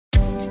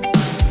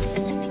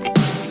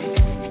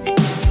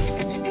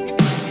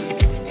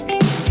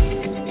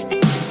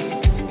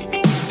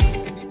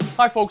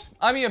Hi folks,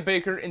 I'm Ian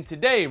Baker, and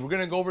today we're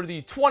going to go over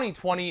the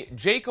 2020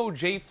 Jayco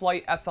Jay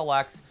Flight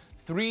SLX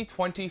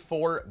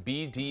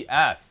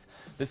 324BDS.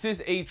 This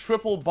is a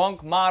triple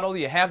bunk model.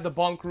 You have the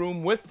bunk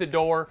room with the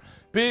door,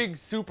 big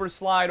super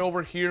slide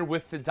over here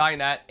with the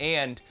dinette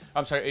and,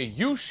 a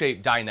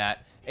U-shaped dinette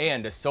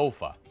and a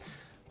sofa.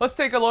 Let's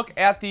take a look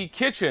at the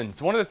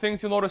kitchens. One of the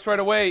things you'll notice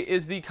right away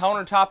is the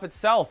countertop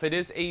itself. It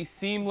is a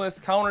seamless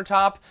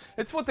countertop.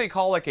 It's what they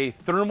call like a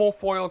thermal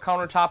foil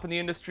countertop in the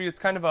industry. It's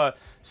kind of a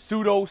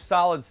pseudo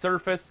solid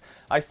surface.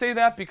 I say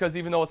that because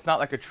even though it's not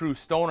like a true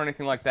stone or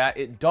anything like that,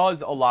 it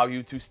does allow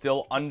you to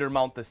still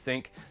undermount the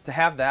sink to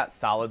have that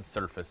solid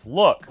surface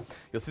look.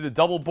 You'll see the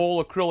double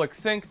bowl acrylic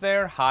sink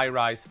there,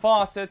 high-rise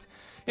faucet.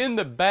 In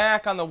the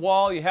back on the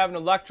wall, you have an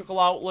electrical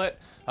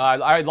outlet.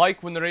 I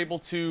like when they're able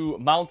to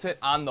mount it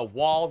on the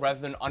wall rather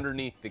than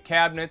underneath the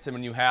cabinets. And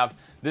when you have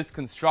this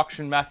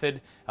construction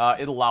method,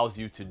 it allows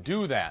you to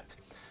do that.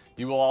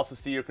 You will also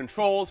see your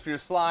controls for your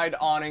slide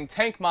awning.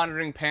 Tank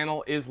monitoring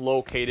panel is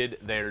located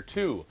there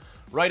too.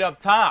 Right up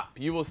top,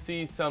 you will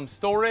see some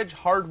storage,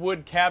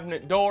 hardwood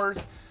cabinet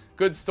doors.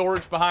 Good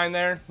storage behind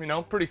there, you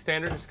know, pretty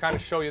standard, just kind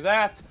of show you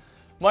that.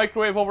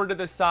 Microwave over to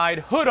the side,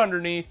 hood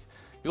underneath.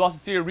 You'll also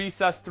see a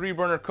recessed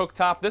 3-burner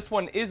cooktop. This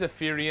one is a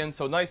Furion,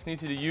 so nice and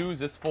easy to use.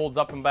 This folds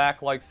up and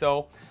back like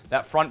so.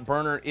 That front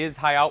burner is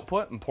high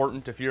output,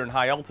 important if you're in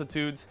high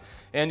altitudes.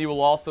 And you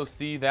will also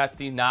see that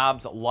the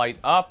knobs light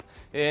up,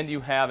 and you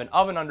have an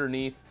oven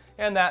underneath,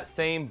 and that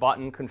same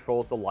button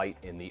controls the light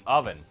in the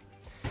oven.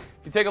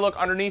 If you take a look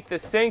underneath the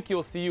sink,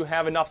 you'll see you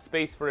have enough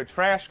space for a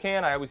trash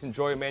can. I always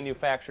enjoy when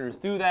manufacturers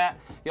do that.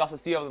 You also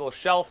see a little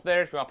shelf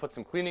there if you want to put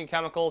some cleaning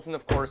chemicals, and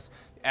of course,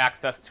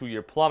 access to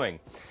your plumbing.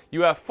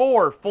 You have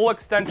 4 full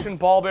extension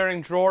ball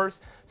bearing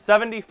drawers,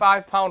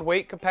 75-pound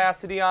weight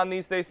capacity on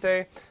these, they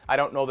say. I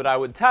don't know that I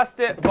would test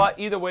it, but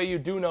either way, you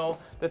do know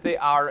that they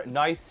are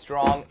nice,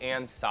 strong,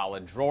 and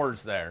solid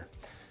drawers there.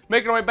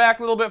 Making our way back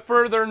a little bit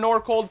further,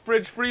 Norcold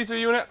fridge freezer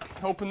unit.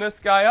 Open this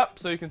guy up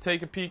so you can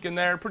take a peek in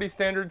there. Pretty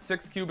standard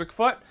 6 cubic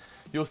foot.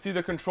 You'll see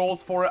the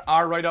controls for it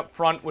are right up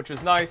front, which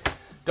is nice.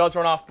 Does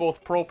run off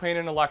both propane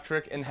and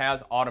electric and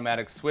has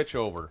automatic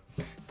switchover.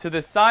 To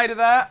the side of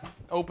that,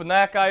 open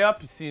that guy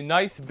up. You see a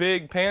nice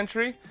big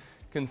pantry.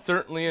 Can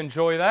certainly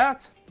enjoy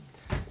that.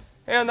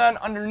 And then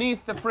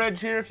underneath the fridge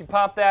here, if you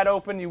pop that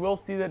open, you will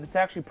see that it's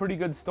actually pretty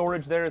good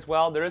storage there as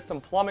well. There is some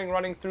plumbing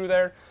running through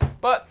there,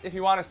 but if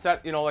you want to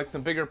set, you know, like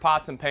some bigger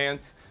pots and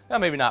pans,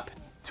 maybe not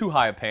too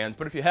high of pans,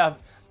 but if you have,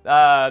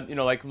 you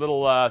know, like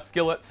little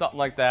skillets, something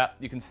like that,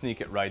 you can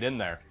sneak it right in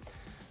there.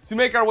 So we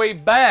make our way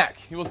back.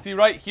 You will see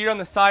right here on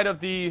the side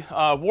of the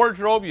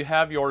wardrobe, you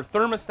have your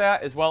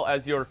thermostat as well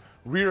as your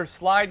rear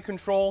slide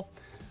control.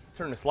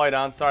 Turn the slide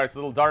on. Sorry, it's a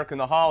little dark in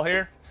the hall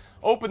here.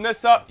 Open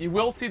this up. You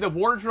will see the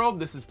wardrobe.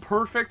 This is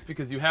perfect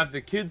because you have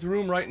the kids'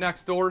 room right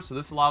next door, so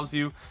this allows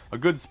you a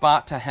good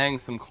spot to hang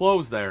some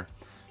clothes there.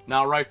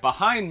 Now, right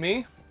behind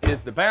me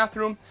is the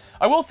bathroom.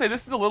 I will say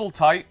this is a little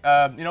tight.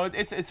 You know,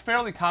 it's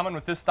fairly common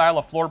with this style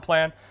of floor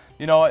plan.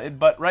 You know,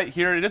 but right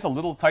here, it is a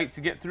little tight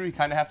to get through. You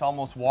kind of have to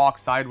almost walk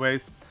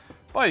sideways,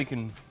 but you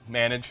can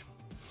manage.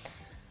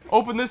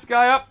 Open this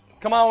guy up.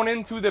 Come on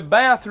into the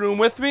bathroom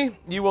with me.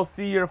 You will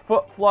see your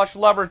foot flush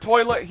lever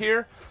toilet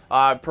here.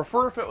 I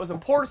prefer if it was a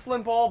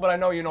porcelain bowl, but I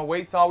know, you know,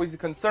 weight's always a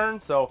concern,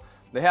 so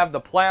they have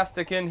the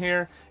plastic in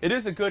here. It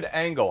is a good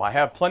angle. I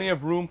have plenty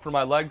of room for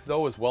my legs,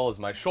 though, as well as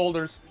my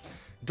shoulders.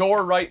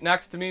 Door right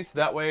next to me, so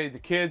that way the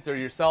kids or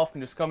yourself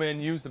can just come in,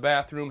 use the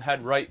bathroom,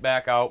 head right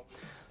back out.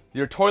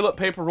 Your toilet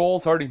paper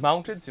roll's already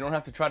mounted, so you don't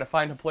have to try to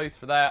find a place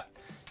for that.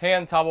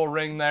 Hand towel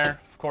ring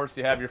there. Of course,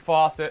 you have your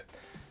faucet.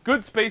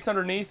 Good space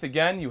underneath.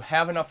 Again, you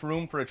have enough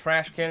room for a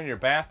trash can in your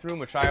bathroom,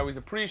 which I always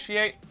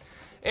appreciate.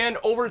 And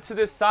over to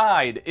this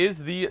side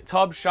is the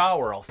tub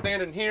shower. I'll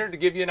stand in here to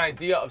give you an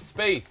idea of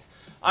space.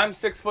 I'm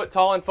 6 foot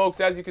tall, and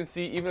folks, as you can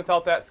see, even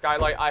without that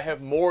skylight, I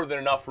have more than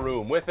enough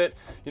room with it.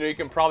 You know, you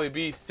can probably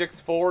be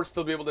 6'4",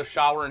 still be able to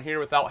shower in here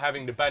without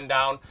having to bend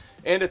down,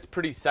 and it's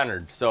pretty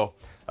centered. So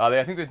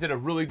I think they did a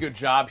really good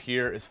job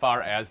here as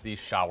far as the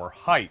shower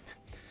height.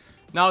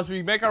 Now, as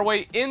we make our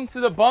way into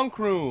the bunk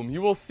room,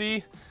 you will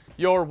see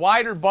your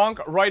wider bunk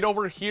right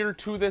over here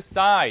to this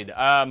side.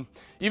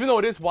 Even though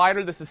it is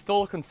wider, this is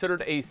still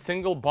considered a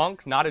single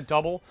bunk, not a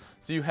double.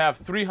 So you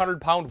have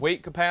 300-pound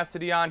weight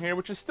capacity on here,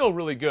 which is still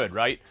really good,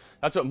 right?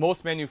 That's what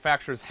most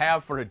manufacturers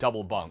have for a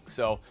double bunk.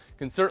 So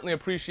can certainly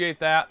appreciate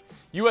that.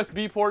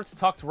 USB ports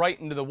tucked right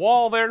into the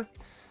wall there.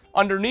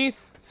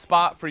 Underneath,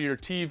 spot for your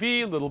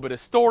TV, a little bit of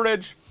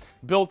storage.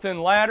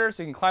 Built-in ladder,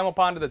 so you can climb up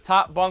onto the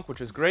top bunk, which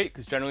is great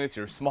because generally it's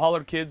your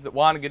smaller kids that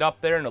want to get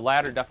up there, and the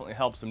ladder definitely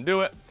helps them do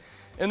it.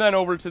 And then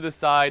over to the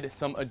side,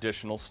 some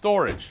additional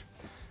storage.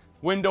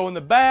 Window in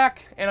the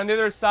back, and on the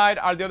other side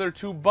are the other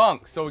 2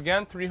 bunks. So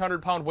again,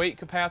 300-pound weight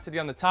capacity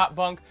on the top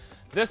bunk.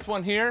 This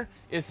one here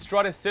is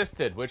strut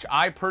assisted, which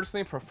I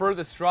personally prefer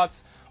the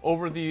struts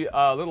over the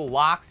little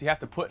locks you have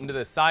to put into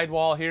the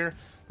sidewall here.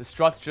 the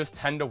struts just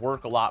tend to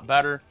work a lot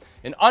better.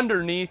 And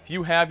underneath,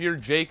 you have your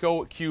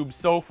Jayco cube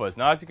sofas.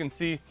 Now, as you can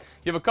see,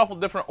 you have a couple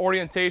different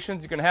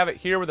orientations. You can have it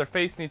here where they're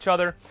facing each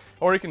other,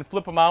 or you can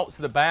flip them out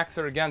so the backs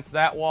are against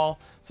that wall,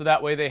 so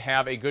that way they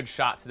have a good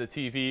shot to the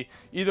TV.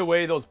 Either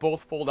way, those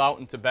both fold out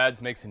into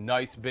beds, makes a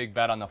nice big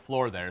bed on the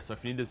floor there. So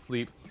if you need to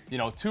sleep, you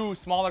know, 2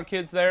 smaller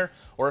kids there,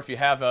 or if you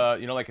have a,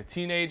 you know, like a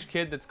teenage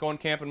kid that's going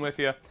camping with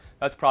you,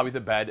 that's probably the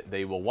bed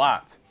they will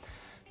want.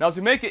 Now, as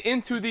we make it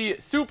into the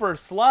super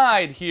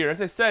slide here,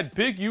 as I said,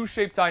 big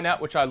U-shaped dinette,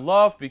 which I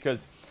love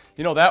because,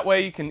 you know, that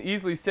way you can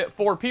easily sit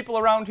 4 people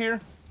around here.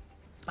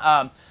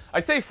 I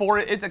say 4,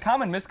 it's a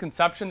common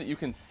misconception that you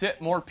can sit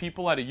more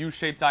people at a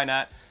U-shaped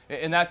dinette,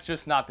 and that's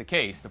just not the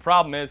case. The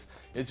problem is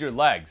your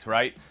legs,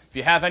 right? If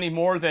you have any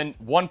more than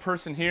 1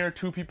 person here,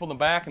 2 people in the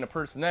back, and a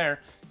person there,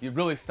 you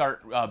really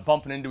start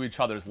bumping into each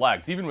other's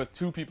legs. Even with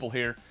 2 people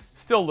here,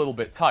 still a little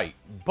bit tight.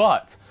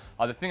 But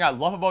the thing I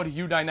love about a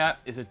U-dinette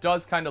is it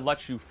does kind of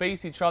let you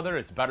face each other.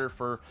 It's better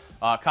for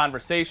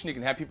conversation. You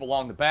can have people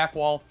along the back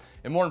wall.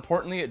 And more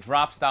importantly, it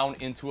drops down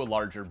into a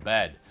larger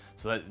bed.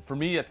 So that, for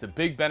me, that's the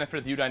big benefit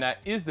of the U-dinette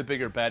is the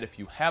bigger bed. If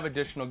you have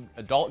additional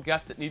adult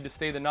guests that need to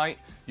stay the night,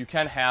 you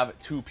can have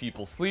 2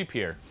 people sleep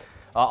here.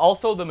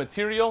 Also, the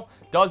material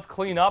does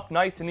clean up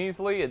nice and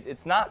easily.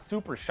 It's not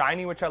super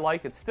shiny, which I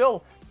like. It's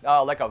still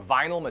like a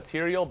vinyl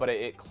material, but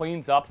it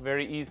cleans up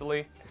very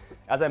easily.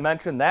 As I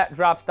mentioned, that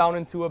drops down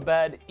into a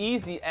bed.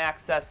 Easy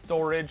access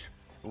storage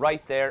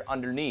right there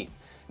underneath.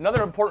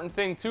 Another important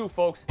thing too,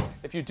 folks,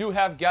 if you do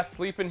have guests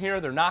sleeping here,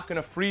 they're not going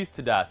to freeze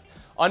to death.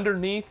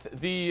 Underneath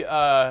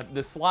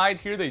the slide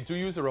here, they do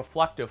use a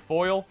reflective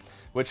foil,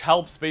 which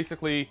helps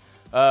basically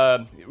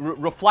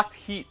reflect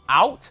heat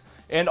out,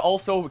 and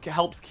also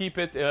helps keep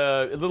it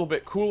a little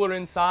bit cooler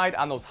inside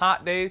on those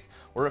hot days,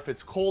 or if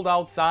it's cold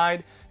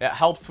outside, it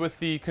helps with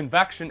the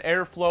convection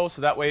airflow,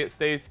 so that way it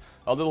stays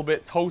a little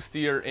bit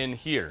toastier in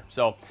here.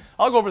 So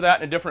I'll go over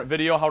that in a different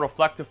video, how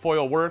reflective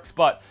foil works,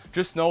 but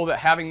just know that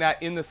having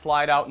that in the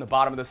slide out in the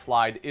bottom of the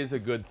slide is a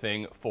good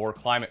thing for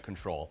climate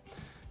control.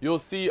 You'll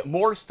see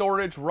more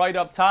storage right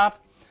up top.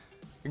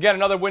 Again,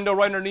 another window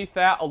right underneath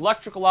that.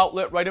 Electrical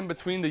outlet right in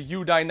between the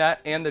U-dinette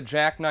and the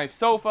jackknife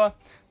sofa.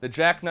 The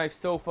jackknife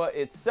sofa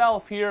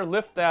itself here,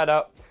 lift that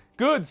up.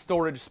 Good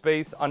storage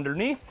space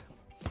underneath.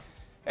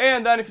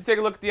 And then if you take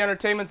a look at the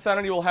entertainment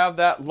center, you will have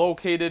that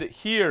located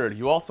here.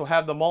 You also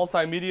have the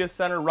multimedia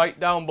center right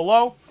down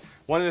below.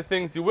 One of the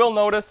things you will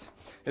notice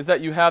is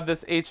that you have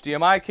this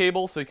HDMI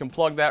cable, so you can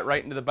plug that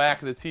right into the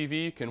back of the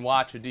TV. You can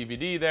watch a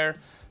DVD there.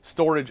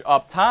 Storage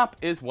up top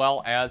as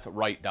well as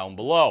right down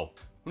below.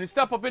 When you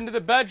step up into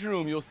the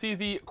bedroom, you'll see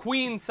the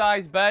queen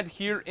size bed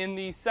here in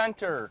the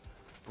center.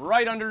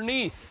 Right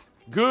underneath,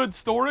 good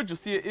storage. You'll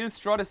see it is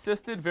strut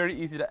assisted, very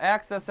easy to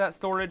access that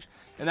storage,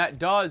 and that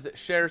does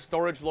share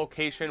storage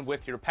location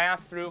with your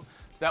pass-through,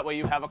 so that way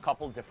you have a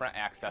couple different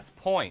access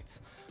points.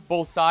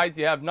 Both sides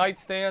you have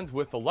nightstands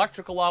with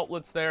electrical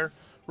outlets there.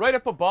 Right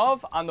up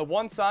above, on the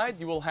one side,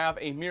 you will have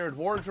a mirrored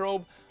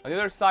wardrobe. On the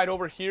other side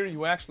over here,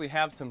 you actually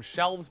have some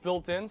shelves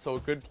built in, so a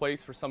good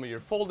place for some of your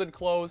folded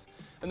clothes.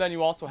 And then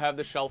you also have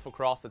the shelf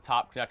across the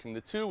top connecting the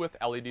two with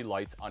LED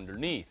lights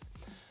underneath.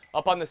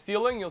 Up on the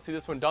ceiling, you'll see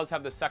this one does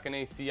have the second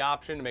AC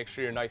option to make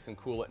sure you're nice and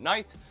cool at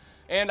night.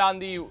 And on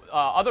the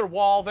other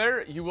wall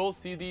there, you will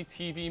see the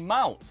TV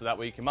mount. So that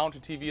way you can mount a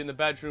TV in the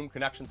bedroom.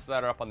 Connections for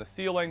that are up on the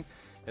ceiling.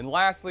 And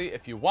lastly,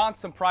 if you want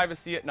some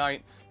privacy at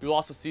night, you'll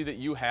also see that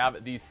you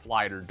have these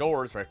slider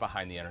doors right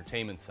behind the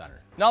entertainment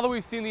center. Now that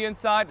we've seen the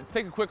inside, let's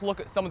take a quick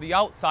look at some of the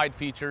outside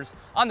features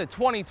on the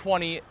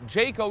 2020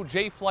 Jayco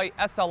Jay Flight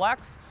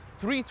SLX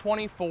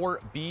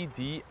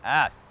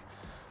 324BDS.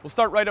 We'll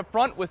start right up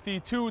front with the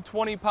 2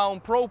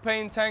 20-pound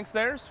propane tanks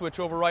there, switch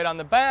over right on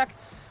the back.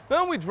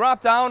 Then we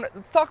drop down,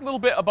 let's talk a little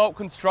bit about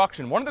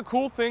construction. One of the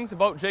cool things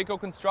about Jayco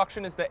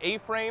construction is the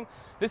A-frame.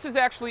 This is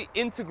actually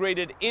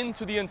integrated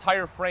into the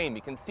entire frame.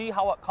 You can see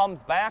how it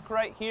comes back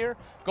right here,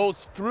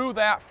 goes through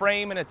that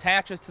frame and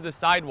attaches to the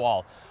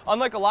sidewall.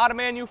 Unlike a lot of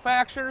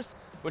manufacturers,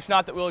 which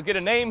not that we'll get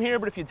a name here,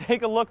 but if you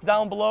take a look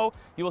down below,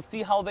 you will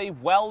see how they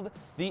weld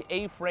the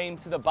A-frame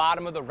to the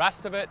bottom of the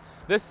rest of it.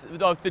 The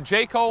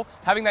Jayco,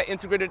 having that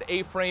integrated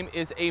A-frame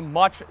is a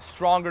much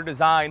stronger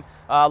design,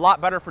 a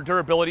lot better for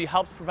durability,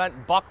 helps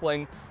prevent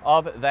buckling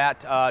of that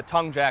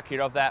tongue jack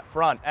here, of that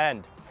front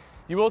end.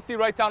 You will see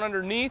right down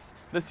underneath,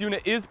 this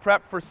unit is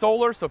prepped for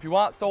solar, so if you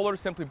want solar,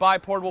 simply buy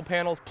portable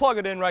panels, plug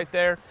it in right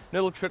there, and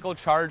it'll trickle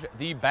charge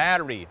the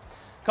battery.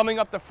 Coming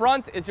up the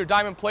front is your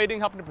diamond plating,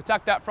 helping to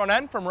protect that front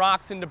end from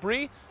rocks and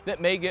debris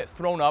that may get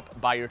thrown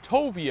up by your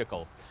tow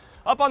vehicle.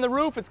 Up on the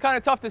roof, it's kind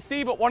of tough to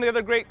see, but one of the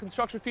other great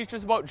construction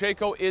features about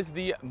Jayco is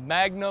the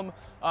magnum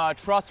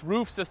truss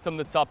roof system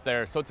that's up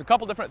there. So it's a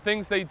couple different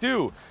things they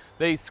do.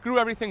 They screw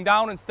everything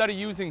down instead of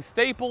using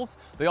staples.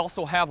 They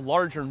also have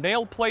larger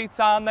nail plates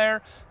on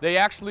there. They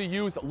actually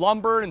use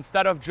lumber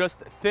instead of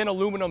just thin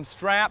aluminum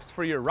straps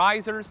for your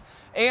risers.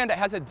 And it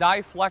has a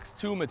Dyflex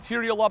 2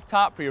 material up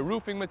top for your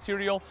roofing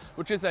material,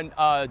 which is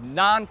a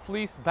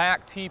non-fleeced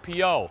back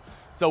TPO.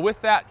 So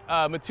with that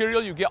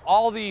material, you get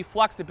all the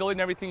flexibility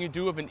and everything you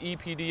do of an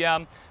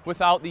EPDM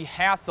without the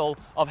hassle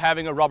of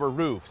having a rubber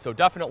roof. So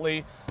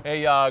definitely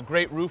a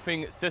great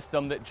roofing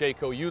system that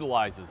Jayco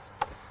utilizes.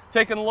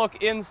 Taking a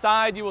look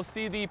inside, you will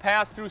see the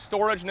pass-through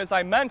storage, and as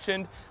I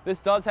mentioned, this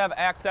does have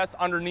access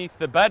underneath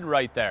the bed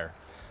right there.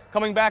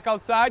 Coming back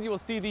outside, you will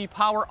see the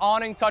power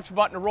awning. Touch a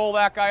button to roll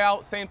that guy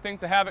out. Same thing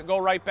to have it go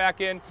right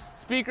back in.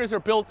 Speakers are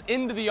built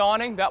into the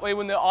awning. That way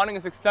when the awning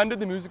is extended,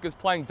 the music is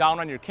playing down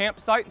on your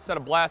campsite instead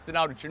of blasting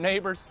out at your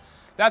neighbors.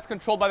 That's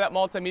controlled by that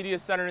multimedia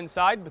center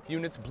inside, with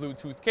units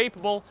Bluetooth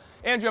capable,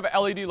 and you have an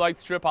LED light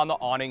strip on the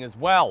awning as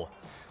well.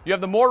 You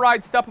have the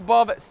MORryde step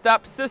above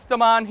step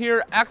system on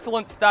here.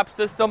 Excellent step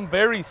system,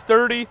 very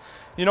sturdy.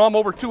 You know, I'm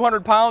over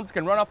 200 pounds,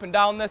 can run up and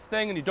down this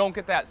thing, and you don't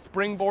get that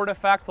springboard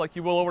effect like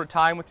you will over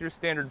time with your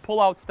standard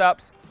pull-out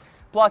steps.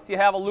 Plus, you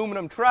have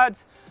aluminum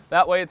treads.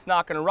 That way it's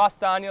not going to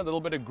rust on you. A little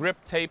bit of grip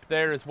tape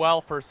there as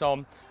well for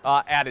some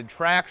added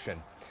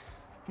traction.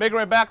 Making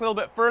our way back a little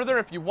bit further,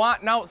 if you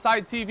want an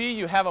outside TV,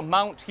 you have a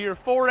mount here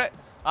for it.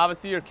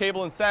 Obviously, your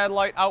cable and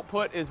satellite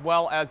output as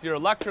well as your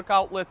electric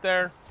outlet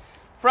there.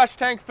 Fresh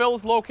tank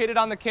fills located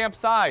on the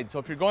campsite. So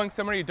if you're going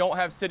somewhere you don't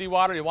have city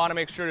water, you want to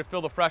make sure to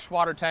fill the fresh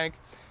water tank,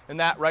 and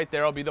that right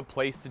there will be the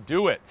place to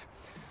do it.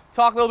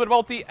 Talk a little bit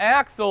about the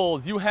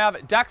axles. You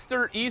have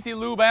Dexter Easy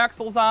Lube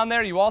axles on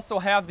there. You also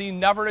have the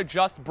Never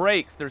Adjust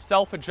brakes. They're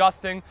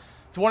self-adjusting.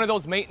 It's one of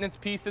those maintenance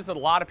pieces that a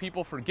lot of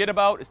people forget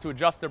about, is to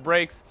adjust their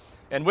brakes.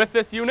 And with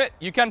this unit,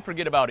 you can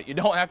forget about it. You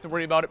don't have to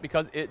worry about it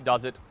because it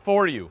does it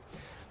for you.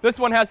 This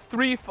one has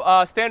 3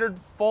 standard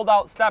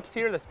fold-out steps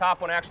here. This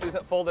top one actually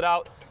isn't folded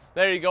out.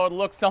 There you go, it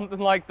looks something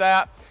like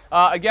that.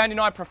 Again, you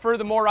know, I prefer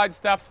the MORryde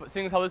steps, but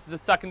seeing as how this is a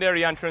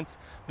secondary entrance,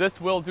 this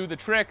will do the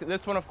trick.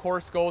 This one, of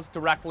course, goes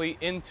directly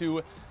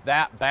into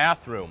that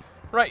bathroom.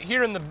 Right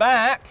here in the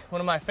back, one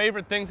of my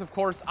favorite things, of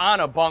course, on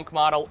a bunk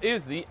model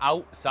is the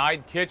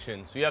outside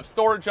kitchen. So you have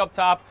storage up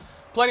top,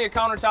 plenty of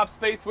countertop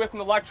space with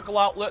an electrical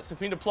outlet, so if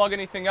you need to plug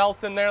anything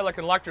else in there, like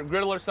an electric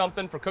griddle or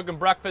something for cooking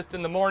breakfast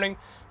in the morning,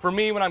 for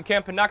me, when I'm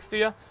camping next to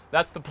you,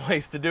 that's the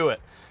place to do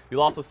it.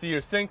 You'll also see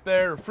your sink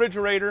there,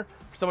 refrigerator,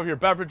 for some of your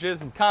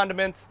beverages and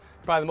condiments,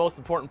 probably the most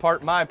important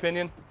part in my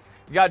opinion.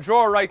 You got a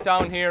drawer right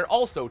down here,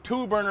 also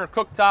 2-burner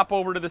cooktop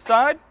over to the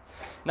side.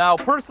 Now,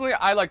 personally,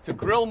 I like to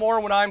grill more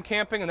when I'm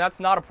camping, and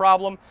that's not a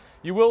problem.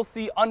 You will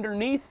see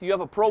underneath, you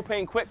have a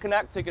propane quick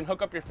connect so you can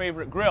hook up your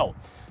favorite grill.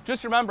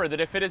 Just remember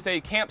that if it is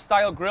a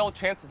camp-style grill,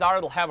 chances are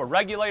it'll have a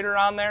regulator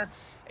on there,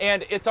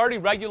 and it's already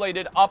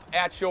regulated up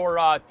at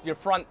your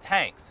front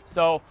tanks.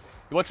 So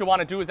what you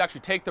want to do is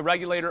actually take the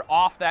regulator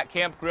off that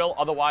camp grill,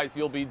 otherwise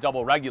you'll be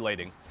double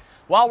regulating.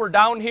 While we're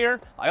down here,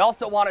 I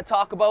also want to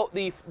talk about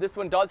this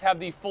one does have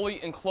the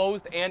fully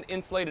enclosed and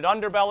insulated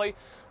underbelly,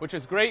 which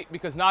is great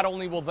because not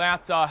only will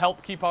that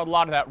help keep out a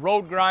lot of that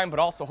road grime, but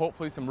also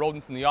hopefully some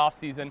rodents in the off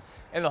season,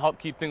 and it'll help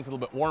keep things a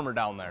little bit warmer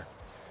down there.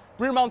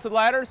 Rear mounted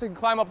ladders, so you can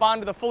climb up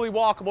onto the fully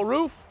walkable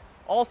roof.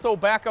 Also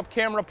backup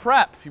camera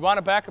prep. If you want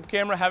a backup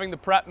camera, having the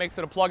prep makes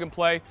it a plug and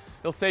play.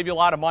 It'll save you a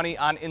lot of money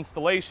on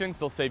installations.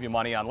 It'll save you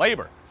money on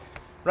labor.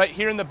 Right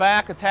here in the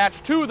back,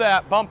 attached to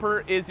that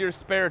bumper, is your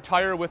spare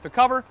tire with the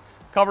cover.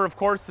 Cover, of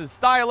course, is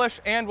stylish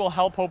and will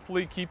help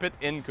hopefully keep it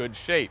in good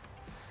shape.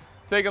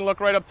 Taking a look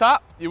right up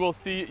top, you will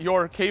see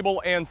your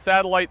cable and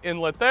satellite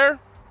inlet there.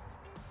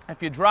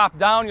 If you drop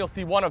down, you'll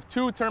see one of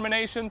 2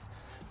 terminations.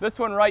 This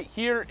one right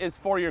here is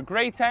for your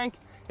gray tank.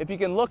 If you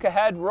can look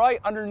ahead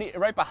right underneath,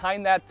 right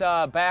behind that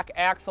back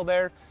axle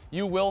there,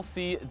 you will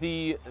see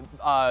the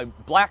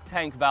black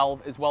tank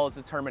valve as well as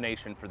the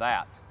termination for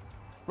that.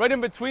 Right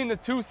in between the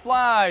 2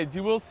 slides,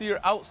 you will see your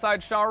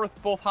outside shower with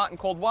both hot and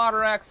cold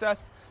water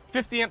access.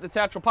 50 amp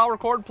detachable power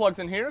cord plugs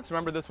in here, because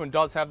remember this one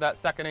does have that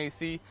second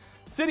AC.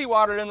 City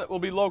water inlet will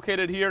be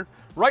located here.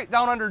 Right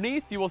down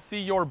underneath, you will see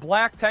your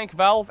black tank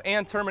valve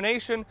and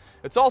termination.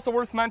 It's also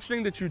worth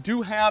mentioning that you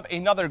do have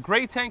another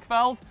gray tank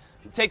valve.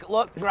 If you take a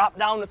look, drop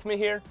down with me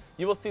here,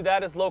 you will see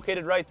that is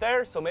located right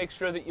there, so make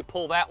sure that you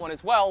pull that one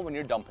as well when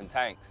you're dumping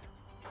tanks.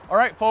 All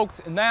right,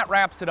 folks, and that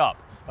wraps it up.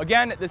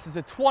 Again, this is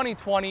a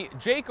 2020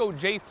 Jayco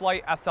Jay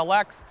Flight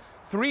SLX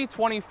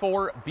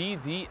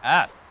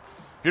 324BDS.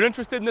 If you're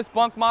interested in this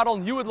bunk model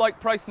and you would like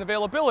price and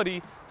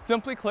availability,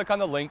 simply click on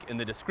the link in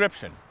the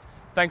description.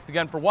 Thanks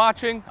again for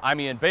watching. I'm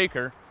Ian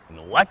Baker, and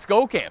let's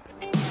go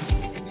camping.